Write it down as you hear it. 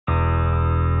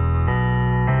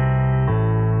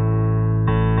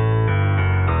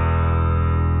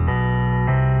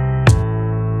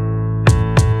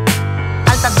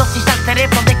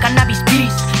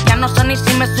sé ni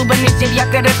si me sube ni si voy a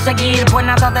querer seguir. Pues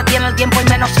nada detiene el tiempo y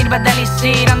menos sirve de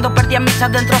elixir. Ando perdida en mis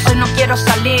adentros, hoy no quiero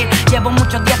salir. Llevo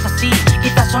muchos días así,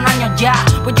 quizás son años ya.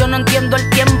 Pues yo no entiendo el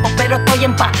tiempo, pero estoy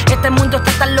en paz. Este mundo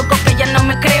está tan loco que ya no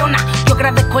me creo nada. Yo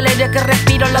agradezco el aire que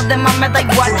respiro, los demás me da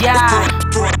igual ya.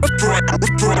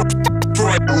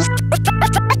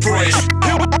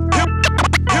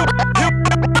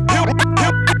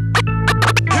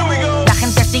 La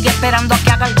gente sigue esperando a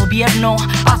que haga el gobierno.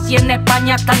 Así en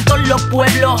España están todos los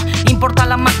pueblos. Importa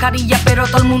la mascarilla pero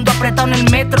todo el mundo apretado en el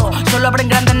metro. Solo abren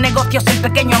grandes negocios, el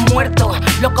pequeño ha muerto.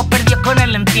 Locos perdidos con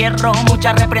el encierro.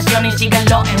 Mucha represión y siguen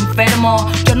los enfermos.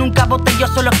 Yo nunca voté, yo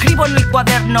solo escribo en mi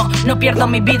cuaderno. No pierdo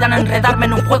mi vida en enredarme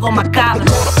en un juego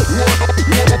macabro.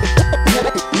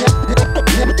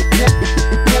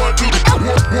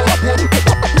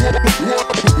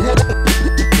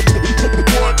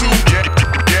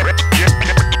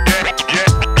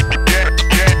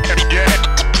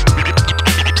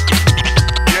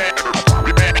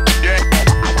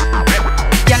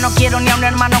 Quiero ni a un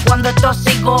hermano cuando esto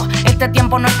sigo. Este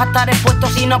tiempo no es para estar expuesto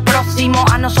sino próximo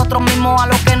a nosotros mismos, a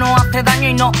lo que nos hace daño.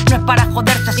 Y no es para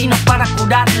joderse sino para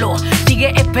curarlo.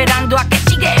 Sigue esperando a que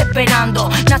sigue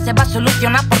esperando. Nada se va a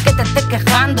solucionar porque te estés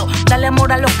quejando. Dale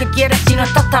amor a lo que quieres si no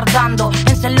estás tardando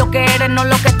en ser lo que eres, no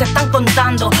lo que te están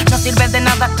contando. No sirve de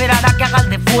nada esperar a que hagas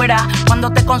de fuera.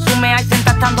 Cuando te consume ahí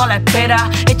senta estando a la espera.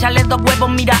 Échale dos huevos,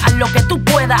 mira, haz lo que tú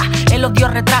puedas. El odio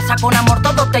retrasa, con amor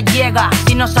todo te llega.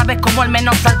 Si no sabes cómo, al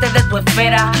menos salte de tu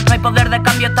esfera. No hay poder de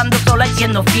cambio estando sola y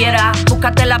siendo fiera.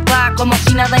 Búscate la paz como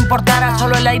si nada importara.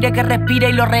 Solo el aire que respire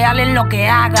y lo real en lo que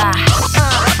haga.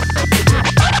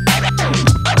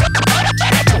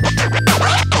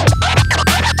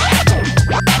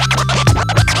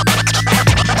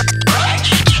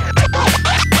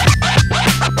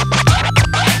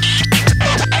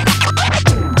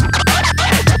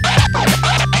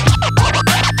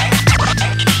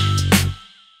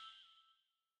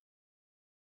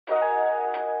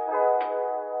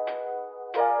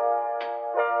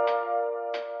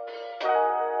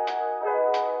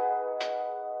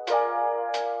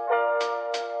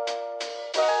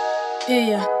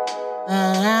 Yeah.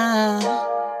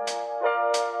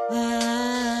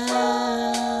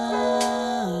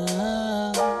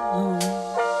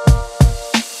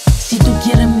 Si tú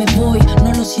quieres me voy,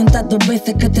 no lo sientas dos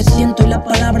veces que te siento. Y la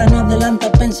palabra no adelanta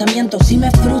el pensamiento. Si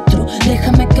me frustro,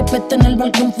 déjame que peste en el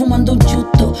balcón fumando un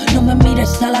chusto. No me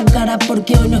mires a la cara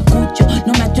porque hoy no escucho.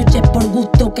 No me achuches por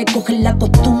gusto que coges la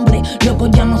costumbre. Luego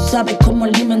ya no sabes cómo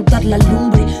alimentar la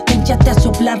lumbre. Te hinchaste a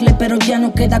soplarle pero ya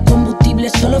no queda combustible.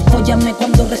 Solo fóllame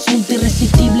cuando resulte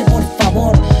irresistible, por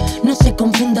favor. No se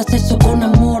confundas eso con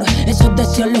amor. Esos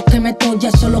deseos los que meto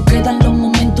ya solo quedan los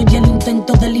momentos y el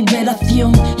intento de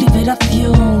liberación.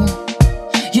 Liberación.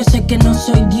 Yo sé que no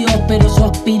soy Dios, pero eso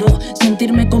aspiro.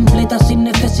 Sentirme completa sin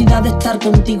necesidad de estar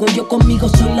contigo. Yo conmigo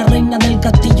soy la reina del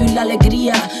castillo y la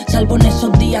alegría. Salvo en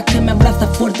esos días que me abrazas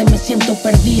fuerte, me siento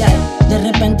perdida. De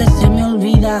repente se me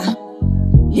olvida.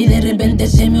 Y de repente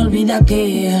se me olvida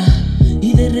que.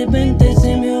 Y de repente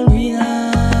se me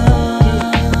olvida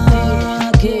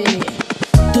que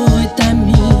todo está en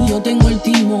mí, yo tengo el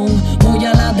timón. Voy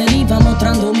a la deriva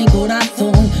mostrando mi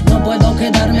corazón. No puedo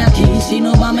quedarme aquí si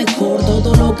no va mejor.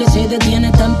 Todo lo que se detiene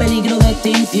está en peligro de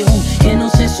extinción. Que no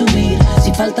sé subir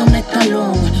si falta un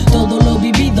escalón. Todo lo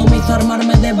vivido me hizo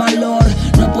armarme de valor.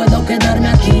 No puedo quedarme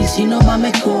aquí si no va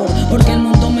mejor, porque el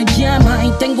mundo me llama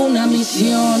y tengo una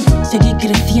misión. Seguir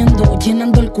creciendo,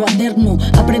 llenando el cuaderno,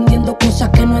 aprendiendo cosas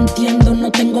que no entiendo.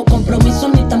 No tengo compromiso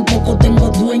ni tampoco tengo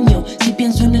dueño. Si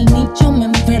pienso en el nicho me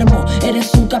enfermo.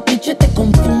 Eres un capricho y te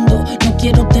confundo. No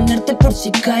quiero tenerte por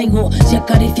si caigo. Si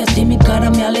acaricias y mi cara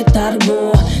me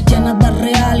aletargo. Ya nada es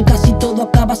real, casi todo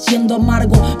acaba siendo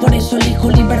amargo. Por eso elijo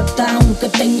libertad aunque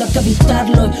tenga que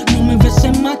evitarlo. No me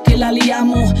beses más que la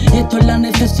liamos. Esto es la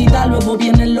necesidad, luego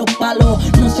vienen los palos.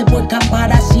 No se puede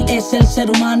escapar, así es el ser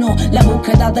humano. La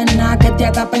búsqueda de nada que te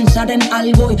haga pensar en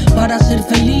algo. Y para ser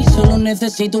feliz solo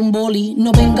necesito un boli.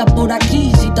 No vengas por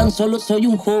aquí si tan solo soy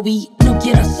un hobby. No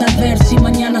quieras saber si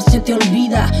mañana se te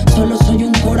olvida. Solo soy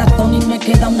un corazón y me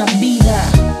queda una vida.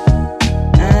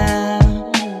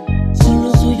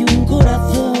 Solo soy un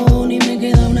corazón y me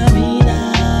queda una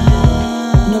vida.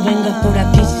 No vengas por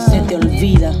aquí si se te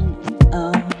olvida.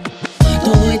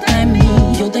 Todo está en mí,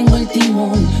 yo tengo el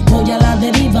timón. Voy a la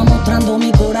deriva mostrando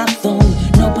mi corazón.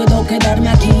 No puedo quedarme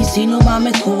aquí si no va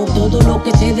mejor. Todo lo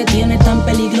que se detiene está en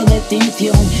peligro de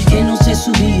extinción. Que no sé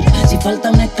subir si falta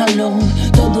un escalón.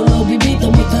 Todo lo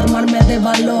vivido me hizo armarme de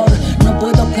valor. No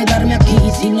puedo quedarme aquí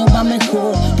si no va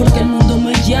mejor, porque el mundo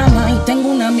me llama y tengo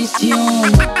una misión.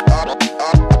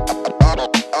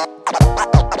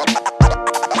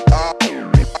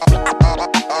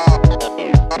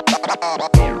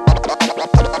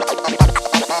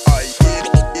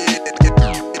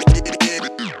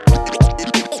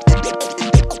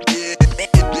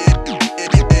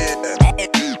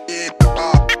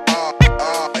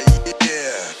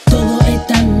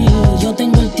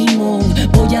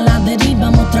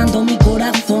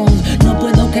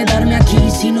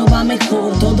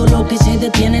 Todo lo que se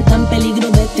detiene está en peligro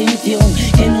de extinción.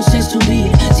 Que no sé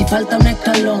subir si falta un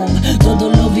escalón. Todo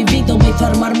lo vivido voy a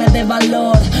formarme de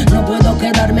valor. No puedo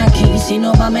quedarme aquí si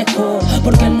no va mejor,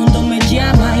 porque el mundo me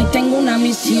llama y tengo una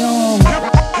misión.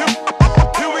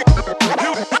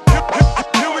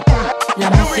 La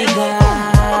música.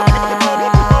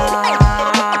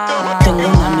 Tengo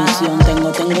una misión,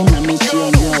 tengo una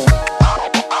misión yo.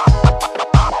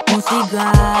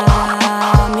 Música,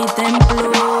 mi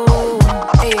templo.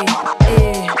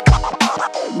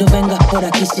 No vengas por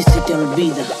aquí si se te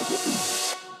olvida.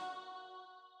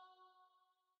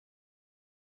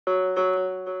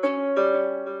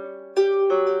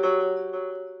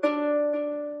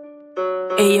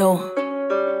 Ey yo,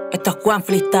 esto es Juan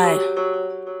Freestyle.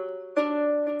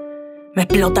 Me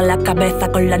explota la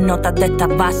cabeza con las notas de esta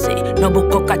base. No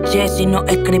busco caché, sino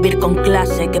escribir con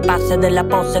clase. Que pase de la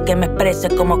pose, que me exprese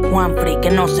como Juanfrey. Que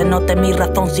no se note mi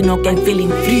razón, sino que el feeling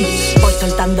free. Voy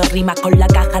soltando rimas con la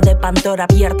caja de Pandora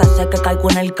abierta. Sé que caigo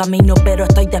en el camino, pero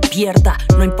estoy despierta.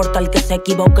 No importa el que se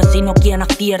equivoque, sino quien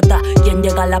acierta. Quien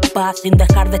llega a la paz sin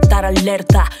dejar de estar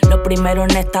alerta. Lo primero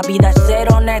en esta vida es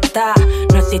ser honesta.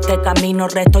 No existe camino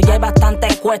recto y hay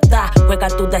bastantes cuestas. Juega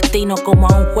tu destino como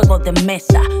a un juego de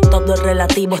mesa. Todo es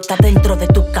relativo, está dentro de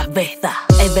tu cabeza.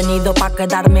 He venido pa'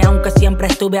 quedarme aunque siempre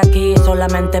estuve aquí.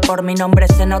 Solamente por mi nombre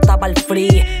se notaba el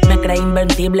free. Me creí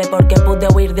invencible porque pude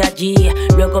huir de allí.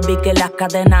 Luego vi que las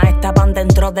cadenas estaban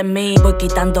dentro de mí. Voy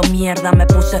quitando mierda, me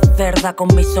puse cerda con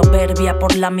mi soberbia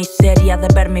por la miseria de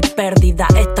ver mi pérdida.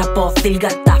 Esta pocilga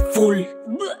está full.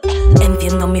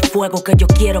 Enciendo mi fuego que yo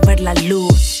quiero ver la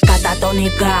luz.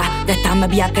 Catatónica, de esta me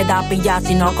voy a quedar pillada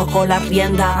si no cojo la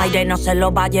rienda. Aire no se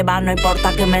lo va a llevar, no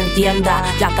importa que me entienda.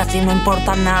 Ya casi no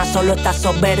importa nada, solo esta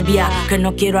soberbia que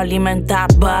no quiero alimentar,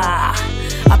 va.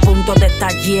 A punto de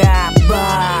estallar,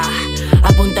 va.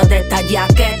 A punto de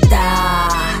estallar que está.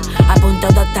 A punto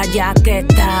de estallar que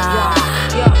está.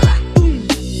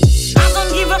 I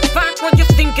don't give a fuck what you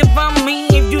think about me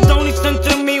if you don't listen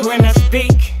to me when I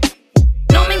speak.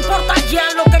 No me importa ya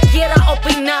lo que quiera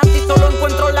opinar si solo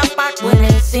encuentro la paz when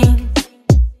I sing.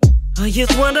 I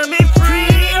just wanna be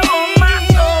free on my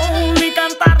soul y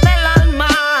cantar del alma.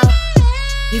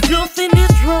 If nothing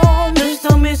is wrong, then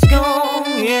time is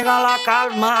gone. Llega la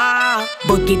calma.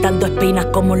 Voy quitando espinas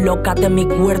como loca de mi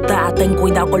huerta. Ten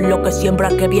cuidado con lo que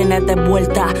siembras que viene de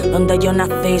vuelta. Donde yo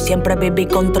nací siempre viví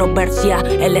controversia.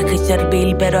 Elegí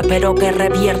servir pero espero que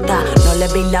revierta. No le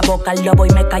vi la boca al lobo y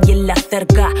me caí en la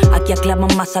cerca. Aquí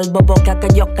aclaman más al bobo que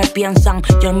aquellos que piensan.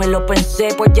 Yo me lo pensé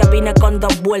pues ya vine con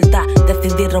dos vueltas.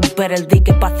 Decidí romper el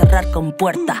dique para cerrar con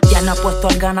puertas. Ya no apuesto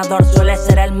al ganador, suele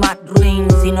ser el más ruin.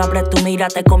 Si no abres tu mira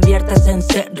te conviertes en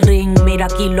serrín. Mira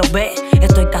aquí lo ves,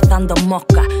 estoy cazando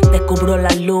moscas. Descubro la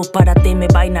luz, para ti mi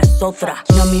vaina es otra.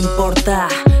 No me importa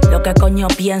lo que coño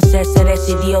pienses, eres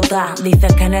idiota.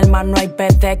 Dices que en el mar no hay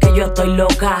peces, que yo estoy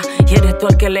loca. Y eres tú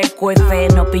el que le cuece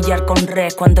no pillar con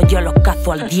res cuando yo los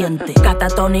cazo al diente.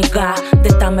 Catatónica, de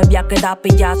esta me voy a quedar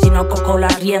pillada si no cojo la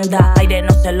rienda. Aire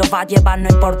no se lo va a llevar, no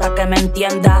importa que me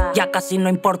entienda. Ya casi no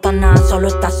importa nada, solo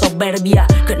esta soberbia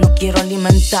que no quiero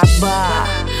alimentar, va.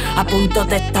 A punto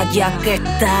de estallar que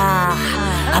está.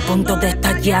 A punto de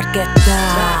estallar que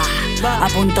está. A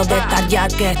punto de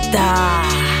estallar que está.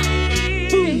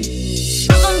 I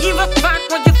don't give a fuck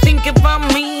what you think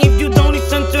about me if you don't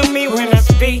listen to me when I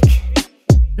speak.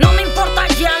 No me importa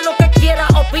ya lo que quiera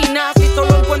opinar si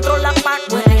solo encuentro la paz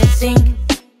when I sing.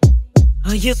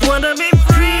 I just wanna be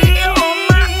free on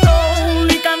my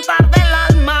soul y cantar del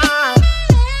alma.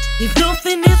 If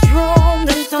nothing is wrong,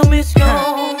 then time is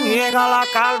gone. Llega la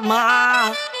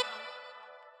calma.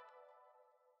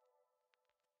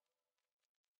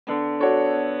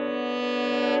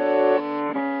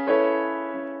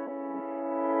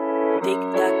 Tic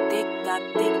tac, tic tac,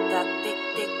 tic tac, tic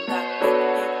tic tac, tic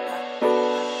tic tac.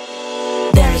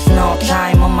 There is no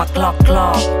time on my clock.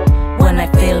 When I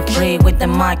feel free with the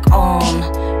mic on,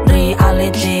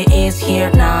 reality is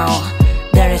here now.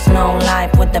 There is no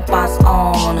life with the past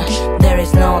on. There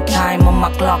is no time on my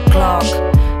clock.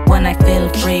 When I feel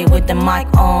free with the mic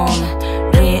on,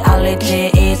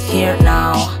 reality is here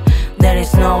now. There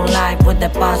is no life life with the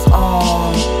past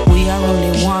on. We are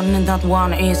only one and that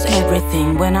one is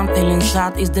everything. When I'm feeling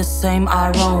sad it's the same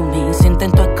around me. Si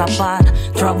intento escapar,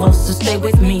 troubles to stay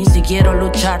with me. Si quiero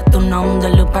luchar, turn on the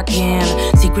loop again.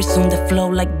 Secrets on the flow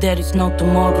like there is no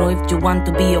tomorrow. If you want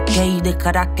to be okay,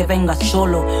 dejarás que venga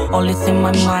solo. All is in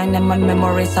my mind and my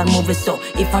memories are moving. So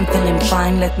if I'm feeling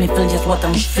fine, let me feel just what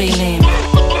I'm feeling.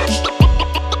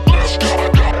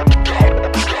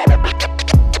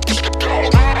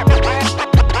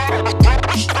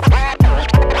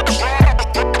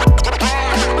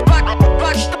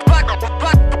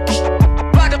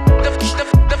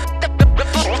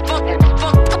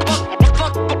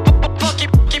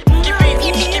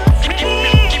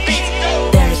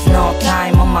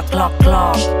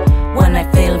 Clock when I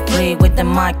feel free with the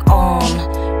mic on.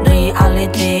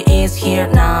 Reality is here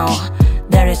now.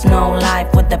 There is no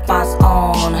life with the past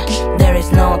on. There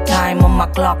is no time on my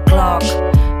clock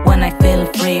when I feel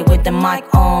free with the mic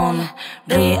on.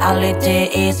 Reality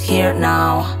is here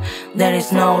now. There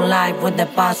is no life with the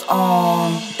past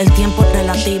on. El tiempo es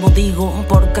relativo, digo,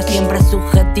 porque siempre es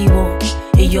subjetivo.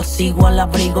 Y yo sigo al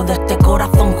abrigo de este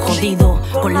corazón jodido,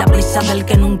 con la prisa del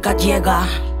que nunca llega.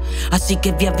 Así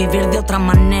que voy a vivir de otra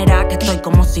manera, que estoy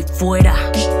como si fuera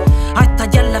a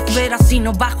estallar la esfera si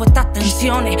no bajo estas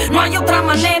tensiones. No hay otra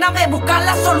manera de buscar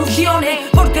las soluciones,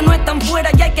 porque no están fuera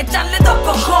y hay que echarle dos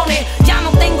cojones. Ya no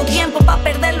tengo tiempo para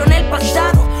perderlo en el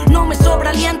pasado. No me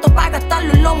sobra aliento para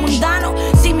gastarlo en lo mundano.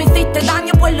 Si me hiciste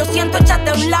daño pues lo siento,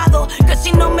 échate a un lado, que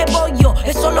si no me voy yo,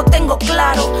 eso lo tengo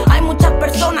claro. Hay muchas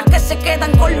personas que se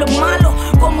quedan con lo malo,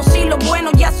 como si lo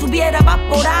bueno ya se hubiera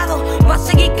evaporado. Va a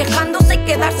seguir quejándose y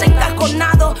quedarse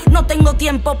encajonado. No tengo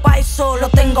tiempo para eso, lo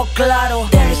tengo claro.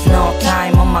 There is no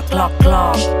time on my clock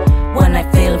when I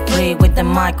feel free with the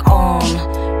mic on.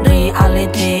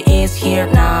 Reality is here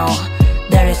now.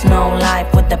 There is no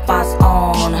life with the past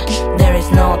on. There is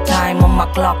no time on my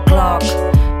clock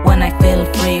when I feel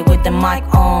free with the mic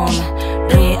on.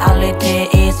 Reality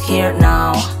is here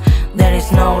now. There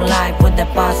is no life with the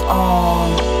past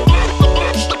on.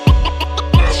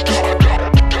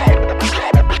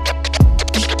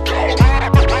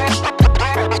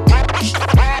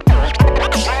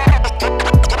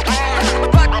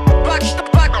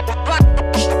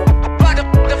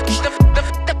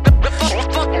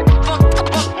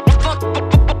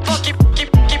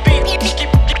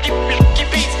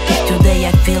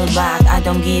 I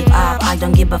don't give up, I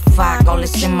don't give a fuck. All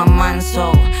is in my mind,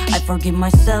 so I forgive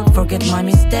myself, forget my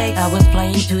mistakes. I was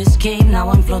flying to escape, now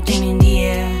I'm floating in the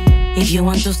air. If you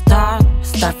want to start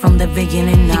from the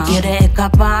beginning now. Si quieres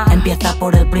escapar, empieza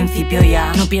por el principio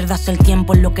ya. No pierdas el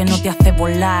tiempo en lo que no te hace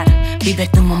volar. Vive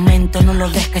tu momento, no lo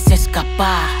dejes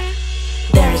escapar.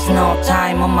 There is no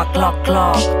time on my clock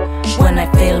when I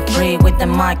feel free with the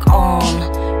mic on.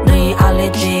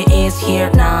 Reality is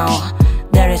here now.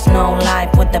 There is no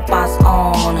life with the past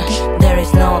on. There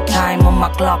is no time on my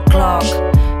clock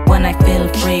when I feel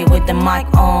free with the mic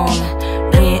on.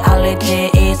 Reality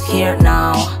is here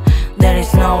now. There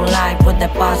is no life with the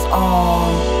past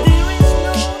on.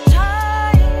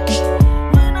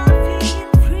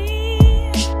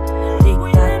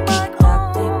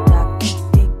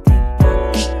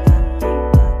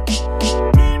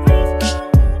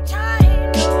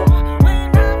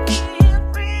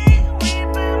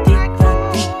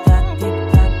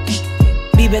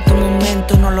 Vive tu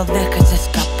momento, no lo dejes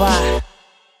escapar.